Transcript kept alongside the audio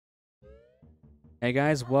Hey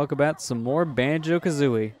guys, welcome back to some more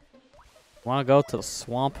Banjo-Kazooie. Wanna go to the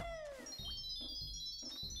swamp?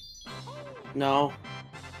 No.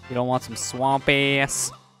 You don't want some swamp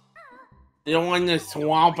ass? You don't want the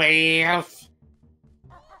swamp ass.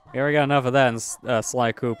 We already got enough of that in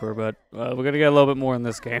Sly Cooper, but we're gonna get a little bit more in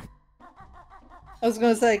this game. I was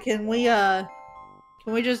gonna say, can we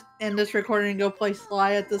just end this recording and go play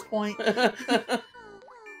Sly at this point?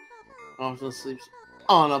 Also sleeps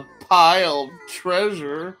on a pile of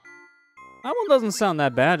treasure. That one doesn't sound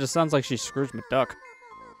that bad, just sounds like she's Scrooge McDuck.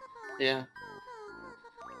 Yeah.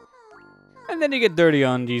 And then you get dirty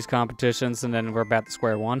on these competitions, and then we're back to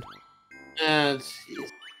square one. Jeez.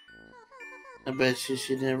 I bet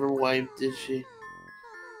she never wiped, did she?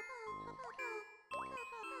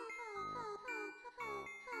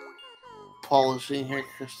 Polishing her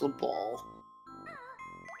crystal ball.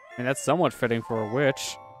 I mean, that's somewhat fitting for a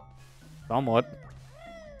witch. Somewhat.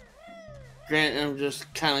 Grant, I'm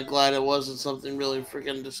just kind of glad it wasn't something really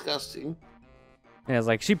freaking disgusting. Yeah, it's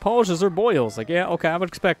like, she polishes her boils. Like, yeah, okay, I would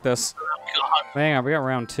expect this. God. Hang on, we got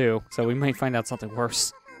round 2, so we might find out something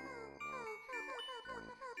worse.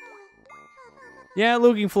 Yeah,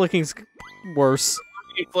 looking flicking's worse.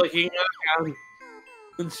 Keep flicking.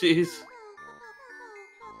 Jeez.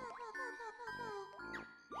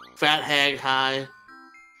 Fat hag high.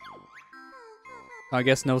 I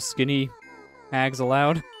guess no skinny hags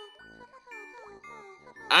allowed.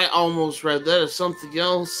 I almost read that as something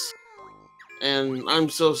else, and I'm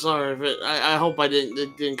so sorry if it. I hope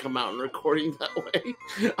it didn't come out in recording that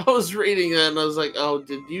way. I was reading that and I was like, oh,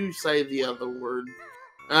 did you say the other word?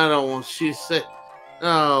 I don't want you to say.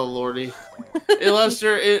 Oh lordy, hey,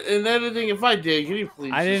 Lester, in editing, if I did, can you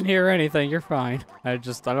please? I didn't hear anything. You're fine. I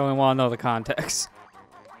don't even want to know the context.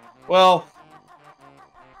 Well,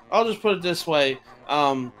 I'll just put it this way.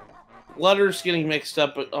 Letters getting mixed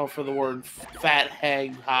up for the word fat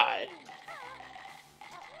hag high.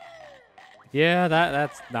 Yeah,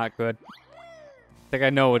 that's not good. I think I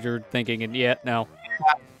know what you're thinking, and yet no.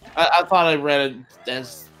 I thought I read it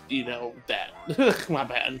as, you know, that. My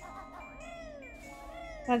bad.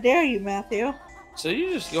 How dare you, Matthew? So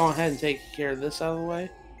you just go ahead and take care of this out of the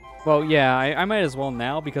way? Well, yeah, I might as well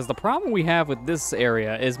now, because the problem we have with this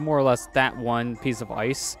area is more or less that one piece of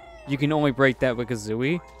ice. You can only break that with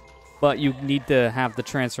Kazooie, but you need to have the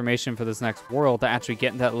transformation for this next world to actually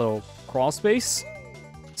get in that little crawl space.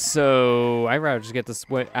 So I'd rather just get this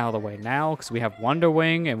out of the way now, because we have Wonder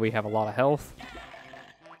Wing and we have a lot of health.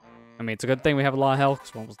 I mean, it's a good thing we have a lot of health,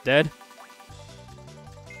 because we're almost dead.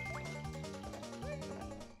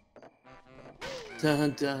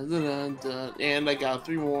 Dun, dun, dun, dun, dun. And I got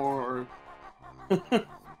 3 more.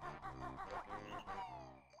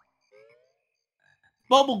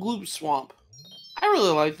 Bubblegloop Swamp. I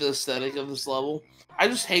really like the aesthetic of this level. I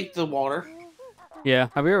just hate the water. Yeah,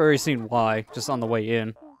 I've already seen why, just on the way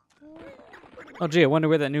in. Oh gee, I wonder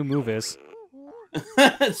where that new move is.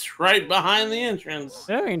 It's right behind the entrance.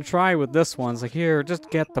 Yeah, I can try with this one. It's like, here,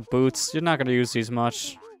 just get the boots. You're not going to use these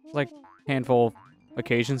much. Like, handful of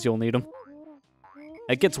occasions you'll need them.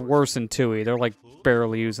 It gets worse in Tui. They're like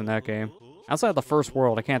barely using that game. Outside the first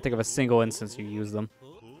world, I can't think of a single instance you use them.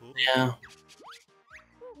 Yeah.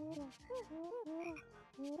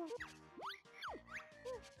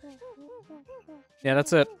 Yeah,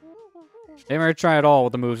 that's it. They might try it all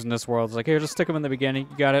with the moves in this world. It's like, here, just stick them in the beginning.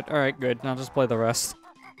 You got it. All right, good. Now just play the rest.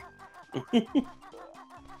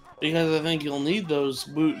 Because I think you'll need those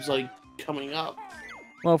boots, like, coming up.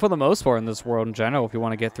 Well, for the most part in this world in general, if you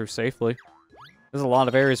want to get through safely. There's a lot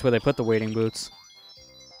of areas where they put the waiting boots.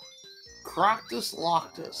 Croctus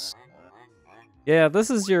Loctus. Yeah,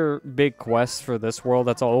 this is your big quest for this world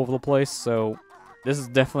that's all over the place, so this is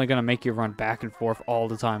definitely going to make you run back and forth all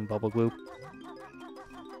the time, Bubblegloop.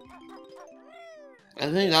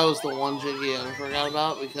 I think that was the one Jiggy I forgot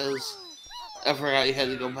about, because I forgot you had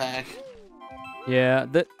to go back. Yeah,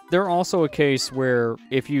 they're also a case where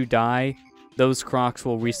if you die, those crocs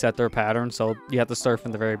will reset their pattern, so you have to start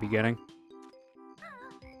from the very beginning.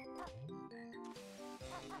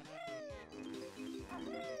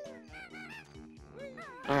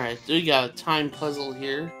 Alright, so we got a time puzzle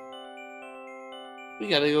here. We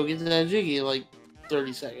gotta go get to that Jiggy in like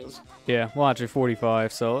 30 seconds. Yeah, well, actually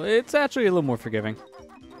 45, so it's actually a little more forgiving.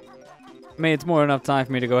 I mean, it's more than enough time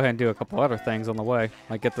for me to go ahead and do a couple other things on the way,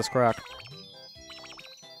 like get this croc.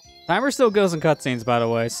 Timer still goes in cutscenes, by the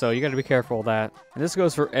way, so you gotta be careful of that. And this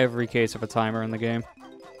goes for every case of a timer in the game.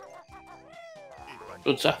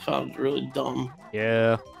 Which I found really dumb.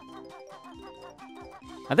 Yeah.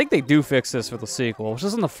 I think they do fix this for the sequel.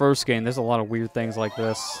 Just in the first game, there's a lot of weird things like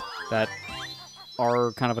this that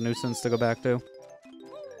are kind of a nuisance to go back to.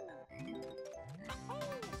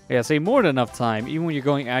 Yeah, see, more than enough time. Even when you're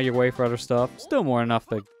going out of your way for other stuff, still more than enough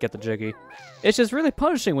to get the Jiggy. It's just really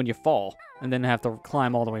punishing when you fall, and then have to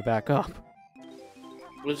climb all the way back up.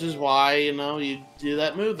 Which is why, you know, you do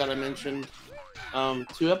that move that I mentioned 2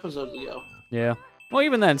 episodes ago. Yeah. Well,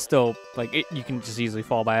 even then, still, like, you can just easily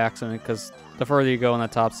fall by accident, because the further you go in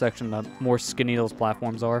that top section, the more skinny those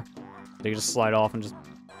platforms are. So you just slide off and just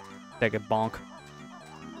take a bonk.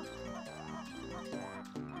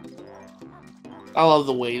 I love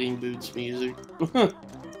the Waiting Boots music.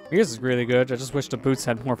 This is really good. I just wish the boots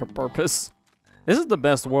had more of a purpose. This is the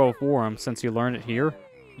best world for them, since you learn it here.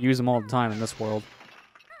 Use them all the time in this world.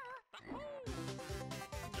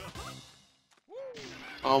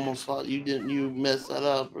 I almost thought you messed that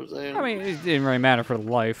up, or something. I mean, it didn't really matter for the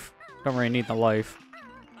life. Don't really need the life.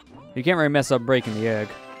 You can't really mess up breaking the egg.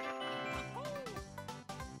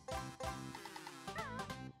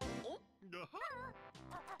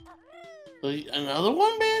 Another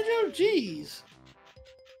one, Banjo? Jeez.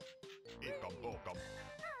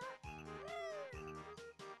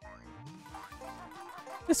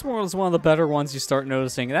 This world is one of the better ones you start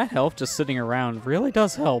noticing. That health just sitting around really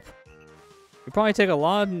does help. You probably take a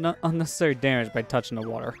lot of unnecessary damage by touching the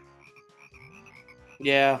water.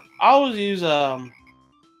 Yeah, I always use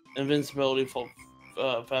invincibility for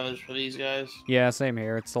feathers for these guys. Yeah, same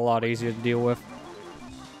here. It's a lot easier to deal with.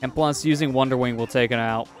 And plus, using Wonder Wing will take it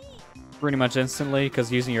out pretty much instantly,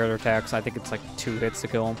 because using your other attacks, I think it's like 2 hits to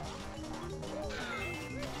kill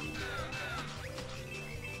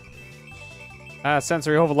him.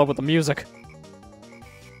 Sensory overload with the music.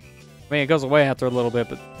 I mean, it goes away after a little bit,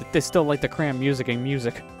 but they still like to cram music in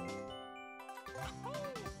music.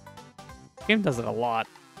 The game does it a lot.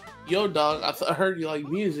 Yo, dog, I heard you like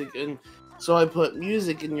music, and so I put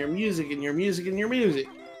music in your music and your music and your music.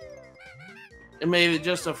 It made it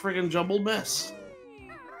just a friggin' jumbled mess.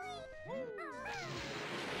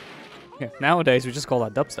 Yeah, nowadays, we just call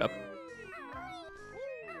that dubstep.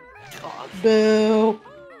 God. Boo.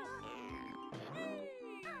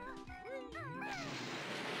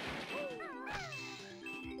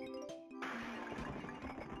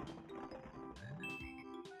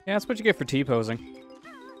 Yeah, that's what you get for T-posing.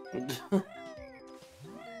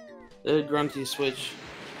 The Grunty Switch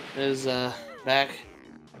is back.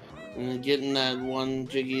 And getting that one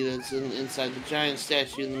Jiggy that's inside the giant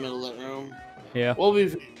statue in the middle of that room. Yeah. We'll be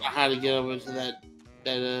figuring out how to get over to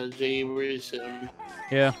that Jiggy really soon.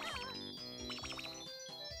 Yeah.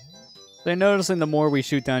 They're noticing the more we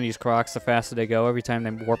shoot down these crocs, the faster they go every time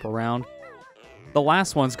they warp around. The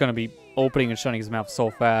last one's going to be opening and shutting his mouth so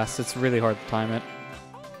fast, it's really hard to time it.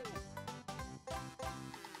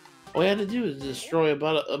 All we had to do is destroy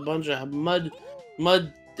a bunch of mud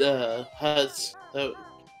huts that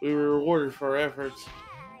we were rewarded for our efforts.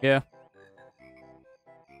 Yeah.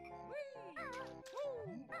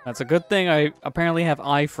 That's a good thing I apparently have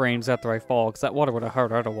iframes after I fall, because that water would have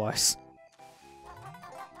hurt otherwise.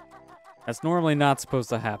 That's normally not supposed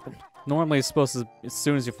to happen. Normally it's supposed to, as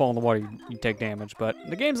soon as you fall in the water, you take damage, but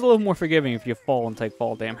the game's a little more forgiving if you fall and take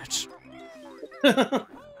fall damage.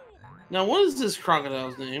 Now, what is this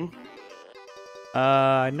crocodile's name?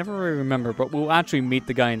 I never really remember, but we'll actually meet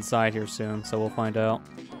the guy inside here soon, so we'll find out.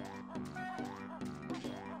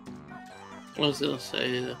 I was gonna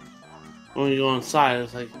say, when you go inside,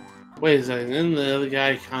 it's like, wait a second, isn't the other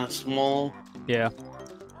guy kind of small? Yeah.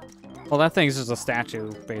 Well, that thing's just a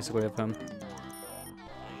statue, basically, of him.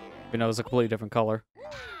 You know, it's a completely different color.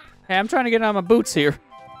 Hey, I'm trying to get on my boots here.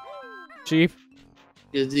 Chief.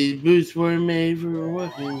 Because these boots were made for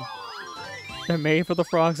walking. They're made for the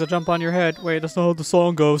frogs to jump on your head. Wait, that's not how the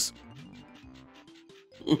song goes.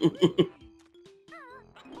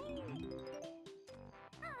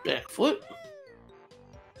 Backflip.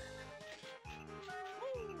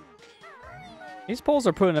 These poles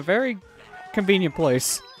are put in a very convenient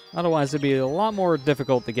place. Otherwise, it'd be a lot more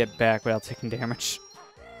difficult to get back without taking damage.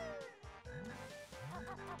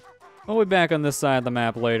 We'll be back on this side of the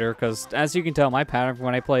map later, because as you can tell, my pattern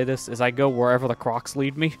when I play this is I go wherever the crocs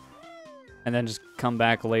lead me, and then just come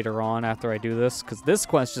back later on after I do this, because this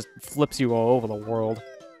quest just flips you all over the world.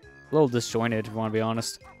 A little disjointed, if you want to be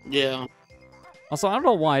honest. Yeah. Also, I don't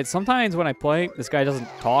know why, sometimes when I play, this guy doesn't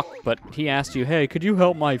talk, but he asks you, hey, could you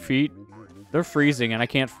help my feet? They're freezing, and I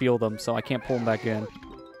can't feel them, so I can't pull them back in.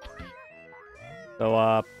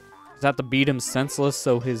 So, just have to beat him senseless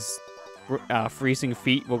so his freezing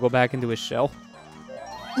feet will go back into his shell.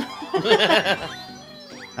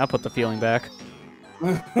 I'll put the feeling back.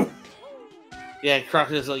 Yeah,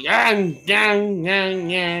 crocodile's like, yang, yang, yang,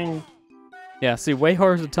 yang. Yeah, see, way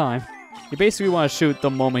harder to time. You basically want to shoot the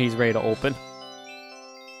moment he's ready to open.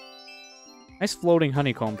 Nice floating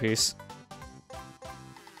honeycomb piece.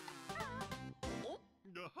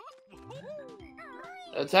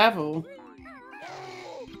 That's half of them.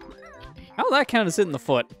 How did that count as hitting the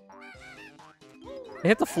foot? It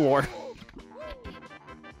hit the floor.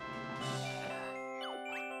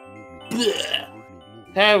 Blech.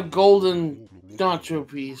 Have golden nacho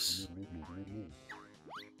piece.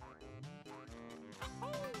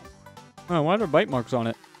 Oh, why are there bite marks on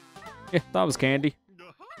it? Yeah, thought it was candy.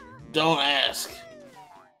 Don't ask.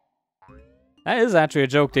 That is actually a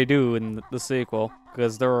joke they do in the sequel,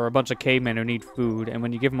 because there are a bunch of cavemen who need food, and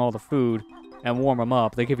when you give them all the food and warm them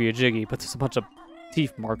up, they give you a Jiggy, but there's a bunch of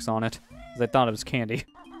teeth marks on it, because they thought it was candy.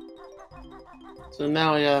 So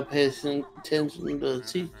now I gotta pay attention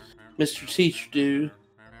to Mr. Teacher Dude.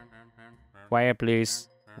 Quiet, please.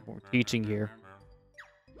 We're teaching here.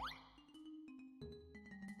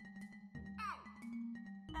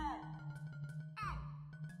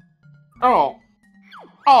 Oh.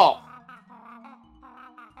 Oh.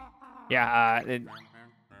 Yeah,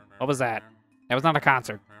 what was that? That was not a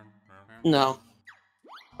concert. No.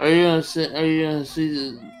 Are you gonna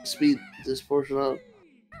speed this portion up?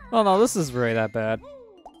 Oh no, this is really that bad.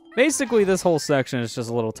 Basically, this whole section is just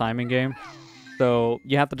a little timing game. So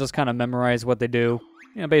you have to just kind of memorize what they do.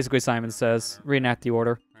 You know, basically Simon says, reenact the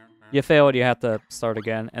order. You failed, you have to start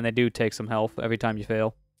again, and they do take some health every time you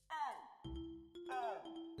fail.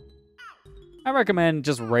 I recommend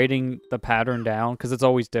just writing the pattern down, because it's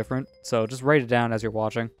always different. So just write it down as you're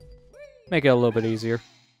watching. Make it a little bit easier.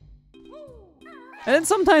 And then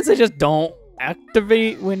sometimes they just don't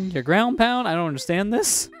activate when you ground pound. I don't understand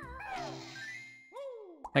this.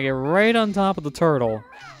 I get right on top of the turtle.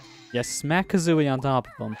 You smack Kazooie on top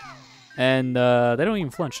of them. And they don't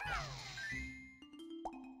even flinch.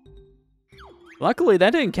 Luckily,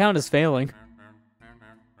 that didn't count as failing.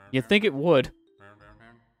 You'd think it would.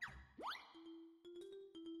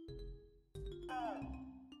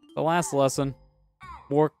 The last lesson.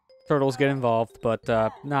 More turtles get involved, but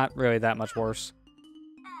not really that much worse.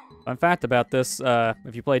 Fun fact about this,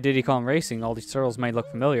 if you play Diddy Kong Racing, all these turtles may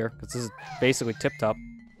look familiar, because this is basically TupTup.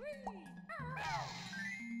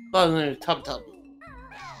 Oh, no, TupTup.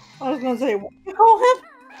 I was gonna say, what do you call him?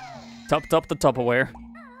 TupTup the Tupperware.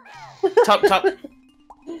 TupTup.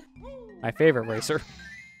 My favorite racer.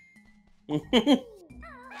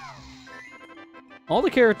 All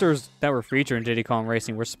the characters that were featured in Diddy Kong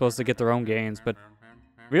Racing were supposed to get their own games, but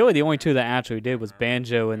really the only two that actually did was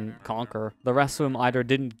Banjo and Conker. The rest of them either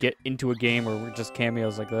didn't get into a game or were just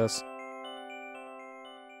cameos like this.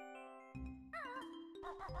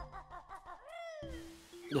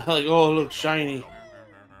 Like, oh, it looks shiny.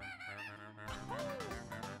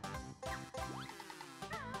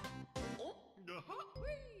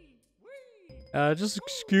 Just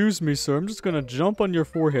excuse me, sir. I'm just gonna jump on your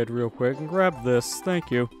forehead real quick and grab this. Thank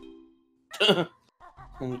you.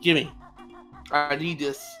 Gimme. I need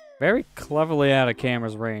this. Very cleverly out of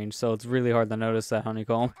camera's range, so it's really hard to notice that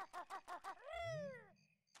honeycomb.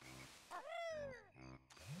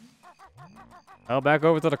 Oh, back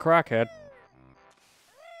over to the crackhead.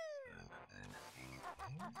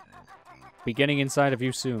 Be getting inside of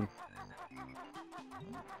you soon.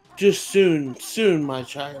 Just soon. Soon, my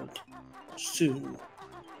child. Soon.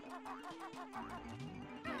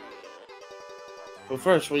 But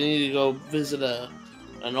first, we need to go visit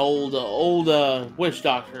an old witch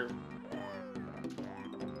doctor.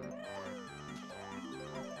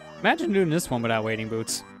 Imagine doing this one without wading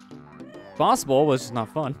boots. Possible, but it's just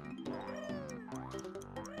not fun.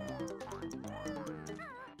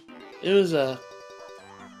 It was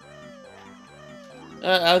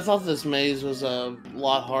I thought this maze was a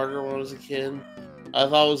lot harder when I was a kid. I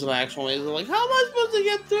thought it was an actual maze. I'm like, how am I supposed to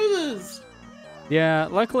get through this? Yeah,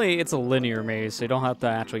 luckily it's a linear maze, so you don't have to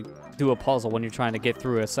actually do a puzzle when you're trying to get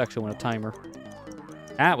through a section with a timer.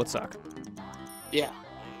 That would suck. Yeah.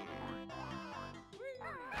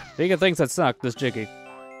 Speaking of things that suck, this Jiggy.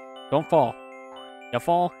 Don't fall. You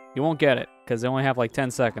fall, you won't get it, because they only have like 10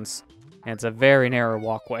 seconds. And it's a very narrow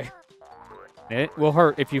walkway. And it will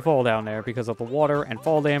hurt if you fall down there because of the water and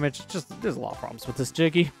fall damage. There's a lot of problems with this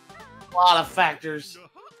Jiggy. A lot of factors.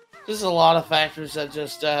 Just a lot of factors that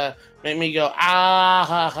just make me go,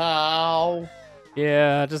 ow.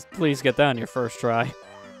 Yeah, just please get that on your first try.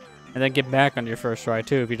 And then get back on your first try,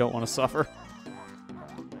 too, if you don't want to suffer.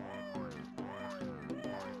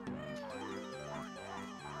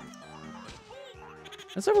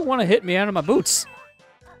 Does everyone want to hit me out of my boots?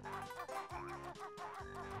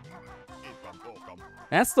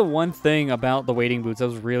 That's the one thing about the wading boots that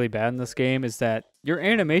was really bad in this game, is that your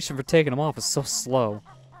animation for taking them off is so slow.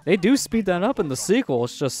 They do speed that up in the sequel,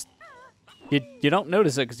 it's just you don't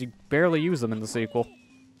notice it because you barely use them in the sequel.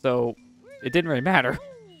 So it didn't really matter.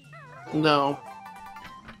 No.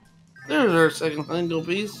 There's our second single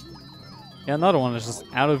piece. Yeah, another one is just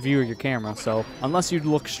out of view of your camera, so unless you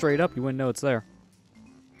look straight up, you wouldn't know it's there.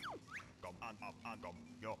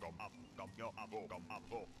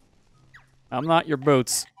 I'm not your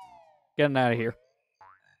boots. Getting out of here.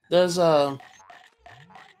 Does who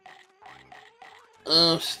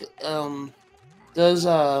was it?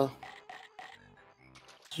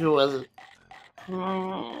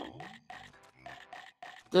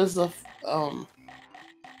 Does the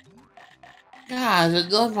God, it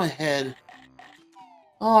left my head.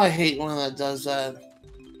 Oh, I hate when that does that.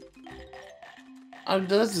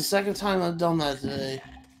 That's the second time I've done that today.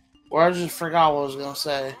 Where I just forgot what I was gonna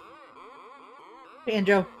say.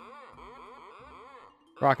 Banjo.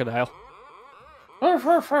 Crocodile.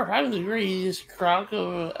 I'm the greediest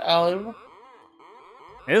crocodile.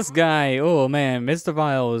 This guy, oh man, Mr.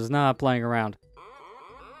 Vile is not playing around.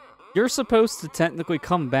 You're supposed to technically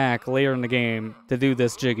come back later in the game to do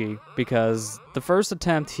this jiggy, because the first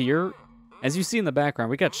attempt here, as you see in the background,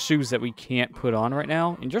 we got shoes that we can't put on right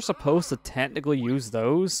now, and you're supposed to technically use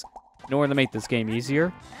those in order to make this game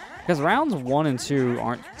easier. Because rounds 1 and 2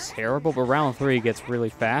 aren't terrible, but round 3 gets really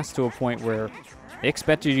fast to a point where they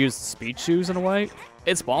expect you to use the speed shoes in a way.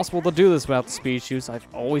 It's possible to do this without the speed shoes. I've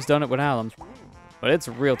always done it without them, but it's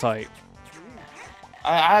real tight.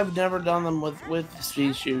 I've never done them with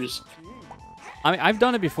speed shoes. I mean, I've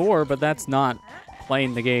done it before, but that's not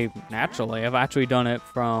playing the game naturally. I've actually done it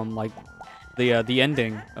from, like, the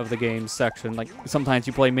ending of the game section. Like, sometimes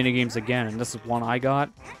you play mini games again, and this is one I got,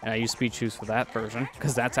 and I use speed shoes for that version,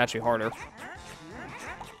 because that's actually harder.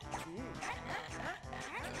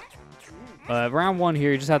 Round 1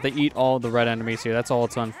 here, you just have to eat all the red enemies here. That's all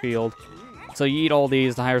it's on field. So you eat all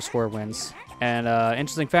these, the higher score wins. And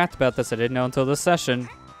interesting fact about this I didn't know until this session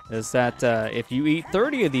is that if you eat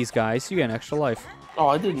 30 of these guys, you get an extra life. Oh,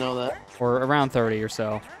 I didn't know that. Or around 30 or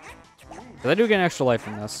so. But I do get an extra life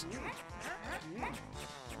from this.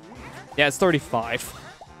 Yeah, it's 35.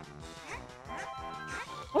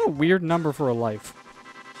 What a weird number for a life.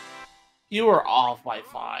 You were off by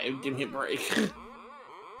 5. Give me a break.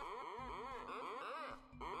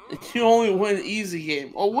 You only win easy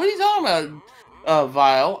game. Oh, what are you talking about,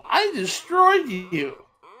 Vile? I destroyed you.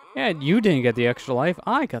 Yeah, you didn't get the extra life.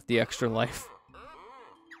 I got the extra life.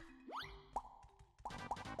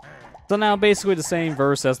 So now basically the same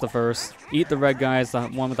verse as the first. Eat the red guys, the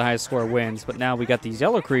one with the highest score wins. But now we got these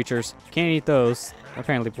yellow creatures. Can't eat those. They're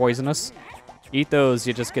apparently poisonous. Eat those,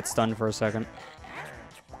 you just get stunned for a second.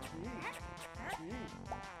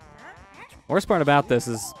 Worst part about this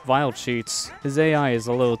is Vile cheats. His AI is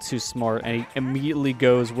a little too smart, and he immediately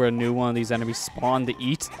goes where a new one of these enemies spawn to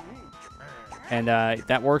eat. And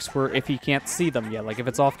that works for if he can't see them yet. Like if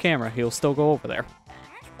it's off camera, he'll still go over there.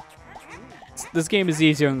 This game is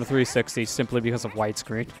easier than the 360 simply because of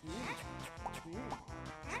widescreen.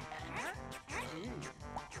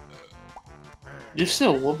 You're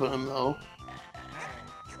still whooping him though.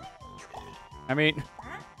 I mean,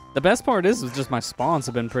 the best part is just my spawns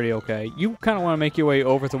have been pretty okay. You kind of want to make your way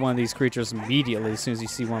over to one of these creatures immediately as soon as you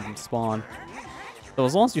see one of them spawn. So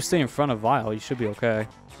as long as you stay in front of Vile, you should be okay.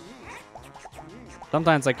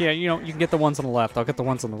 Sometimes, like, yeah, you know, you can get the ones on the left, I'll get the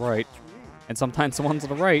ones on the right. And sometimes the ones on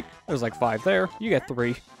the right, there's like 5 there, you get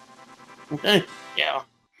 3. Yeah.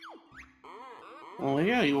 Well,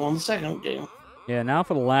 yeah, you won the second game. Yeah, now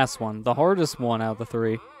for the last one, the hardest one out of the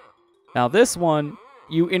 3. Now this one,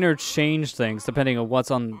 you interchange things depending on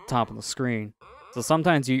what's on top of the screen. So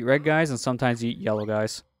sometimes you eat red guys and sometimes you eat yellow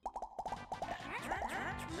guys.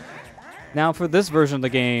 Now for this version of the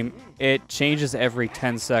game, it changes every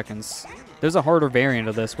 10 seconds. There's a harder variant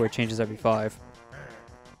of this where it changes every 5.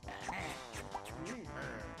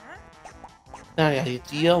 Now I gotta get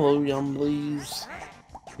the yellow yumblies.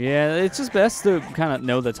 Yeah, it's just best to kind of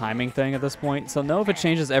know the timing thing at this point. So know if it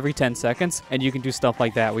changes every 10 seconds, and you can do stuff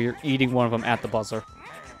like that where you're eating one of them at the buzzer.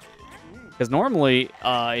 Because normally,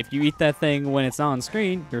 if you eat that thing when it's not on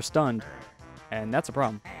screen, you're stunned. And that's a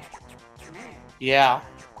problem. Yeah.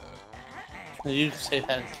 You can say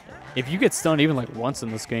that. If you get stunned even like once in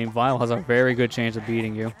this game, Vile has a very good chance of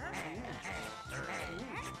beating you.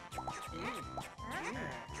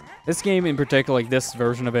 This game in particular, like this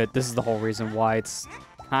version of it, this is the whole reason why it's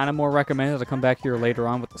kind of more recommended to come back here later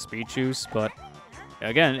on with the speed shoes. But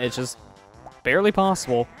again, it's just barely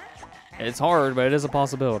possible. It's hard, but it is a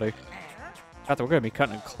possibility. In fact, we're going to be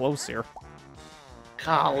cutting it close here.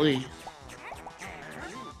 Golly.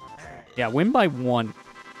 Yeah, win by 1.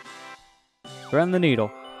 Thread the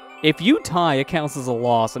needle. If you tie, it counts as a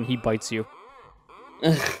loss and he bites you.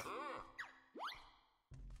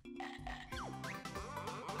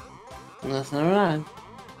 That's not right.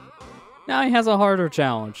 Now he has a harder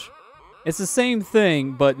challenge. It's the same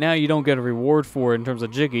thing, but now you don't get a reward for it in terms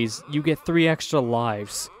of Jiggies. You get 3 extra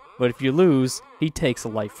lives. But if you lose, he takes a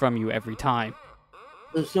life from you every time.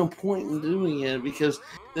 There's no point in doing it because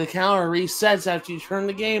the counter resets after you turn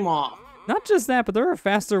the game off. Not just that, but there are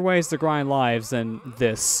faster ways to grind lives than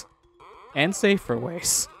this. And safer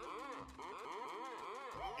ways.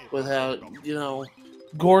 Without,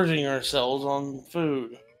 gorging ourselves on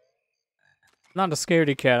food. Not a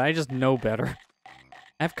scaredy cat, I just know better.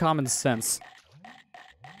 I have common sense.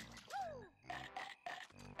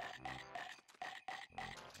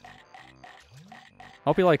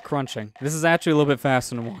 Hope you like crunching. This is actually a little bit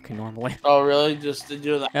faster than walking normally. Oh, really? Just to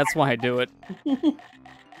do that? That's why I do it.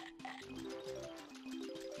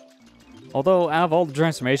 Although, out of all the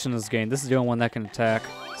transformations in this game, this is the only one that can attack.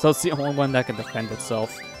 So it's the only one that can defend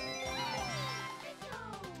itself.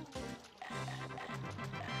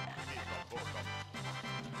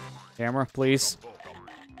 Camera, please.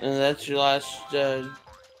 And that's your last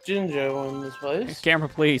Jinjo in this place. Camera,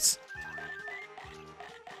 please.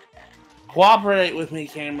 Cooperate with me,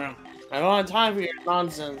 camera. I don't have time for your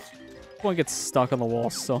nonsense. This one gets stuck on the wall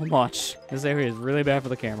so much. This area is really bad for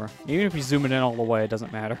the camera. Even if you zoom it in all the way, it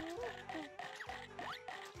doesn't matter.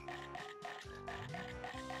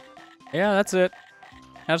 Yeah, that's it.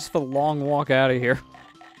 That's the long walk out of here.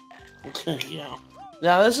 Yeah.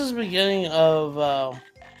 Now this is the beginning of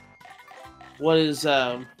what is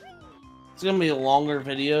it's gonna be longer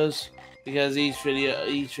videos because each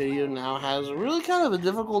video now has a really kind of a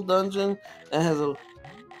difficult dungeon and has a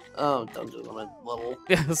dungeon level.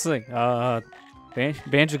 Yeah, let's see.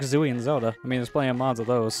 Banjo-Kazooie and Zelda. I mean, there's plenty of mods of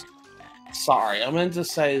those. Sorry, I meant to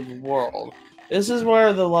say the world. This is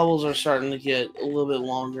where the levels are starting to get a little bit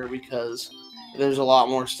longer because there's a lot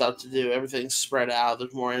more stuff to do. Everything's spread out.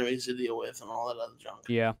 There's more enemies to deal with and all that other junk.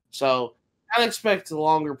 Yeah. So I'd expect the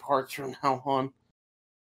longer parts from now on.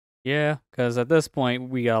 Yeah, because at this point,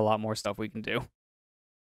 we got a lot more stuff we can do.